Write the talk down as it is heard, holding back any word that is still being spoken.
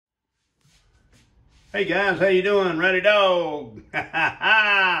Hey guys, how you doing? Ready dog.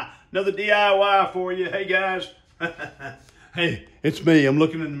 Another DIY for you. Hey guys. Hey, it's me. I'm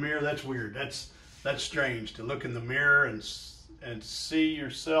looking in the mirror. That's weird. That's strange to look in the mirror and see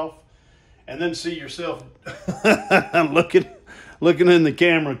yourself, and then see yourself looking in the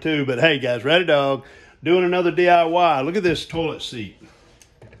camera too. But hey guys, ready dog. Doing another DIY. Look at this toilet seat.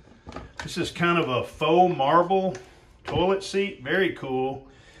 This is kind of a faux marble toilet seat. Very cool.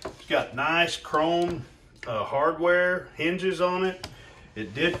 It's got nice chrome hardware hinges on it.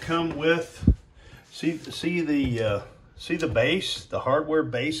 It did come with, see the base, the hardware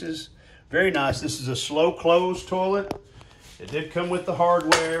bases. Very nice. This is a slow close toilet. It did come with the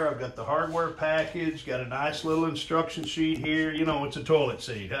hardware. I've got the hardware package. Got a nice little instruction sheet here. You know, it's a toilet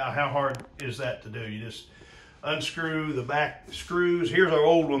seat. How hard is that to do? You just unscrew the back screws. Here's our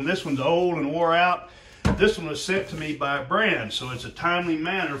old one. This one's old and wore out. This one was sent to me by a brand, so it's a timely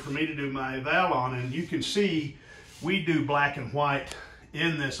manner for me to do my eval on. And you can see we do black and white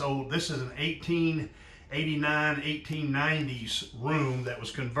in this old, this is an 1889, 1890s room that was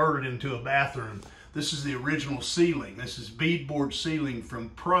converted into a bathroom. This is the original ceiling. This is beadboard ceiling from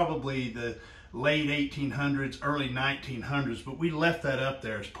probably the late 1800s, early 1900s, but we left that up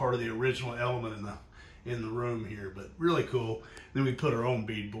there as part of the original element in the room here. But really cool. Then we put our own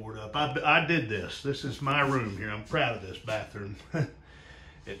beadboard up. I did this. This is my room here. I'm proud of this bathroom.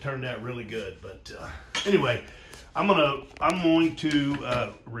 It turned out really good. But anyway, I'm going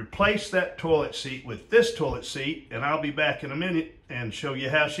to replace that toilet seat with this toilet seat, and I'll be back in a minute and show you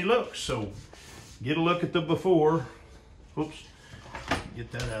how she looks. So get a look at the before. Oops,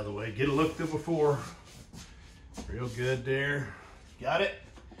 get that out of the way. Get a look at the before. Real good there. Got it?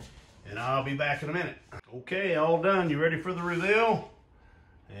 And I'll be back in a minute. Okay, all done. You ready for the reveal?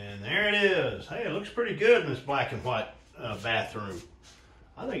 And there it is. Hey, it looks pretty good in this black and white bathroom.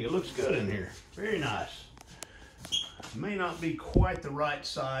 I think it looks good in here. Very nice. May not be quite the right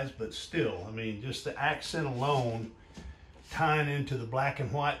size, but still, I mean, just the accent alone tying into the black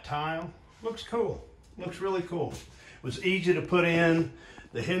and white tile looks cool. Looks really cool. It was easy to put in.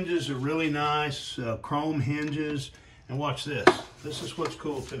 The hinges are really nice, chrome hinges. And watch this. This is what's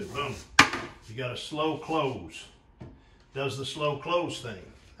cool too. Boom. You got a slow close. Does the slow close thing.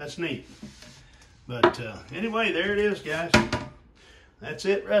 That's neat. But anyway, there it is, guys. That's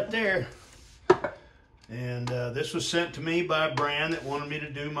it right there. And this was sent to me by a brand that wanted me to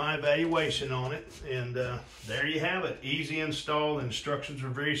do my evaluation on it. And there you have it. Easy install. The instructions are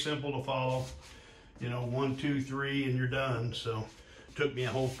very simple to follow. You know, 1, 2, 3, and you're done. So it took me a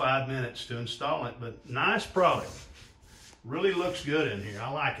whole 5 minutes to install it. But nice product. Really looks good in here. I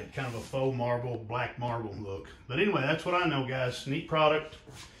like it. Kind of a faux marble, black marble look. But anyway, that's what I know, guys. Neat product.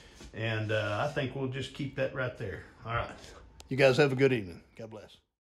 And I think we'll just keep that right there. All right. You guys have a good evening. God bless.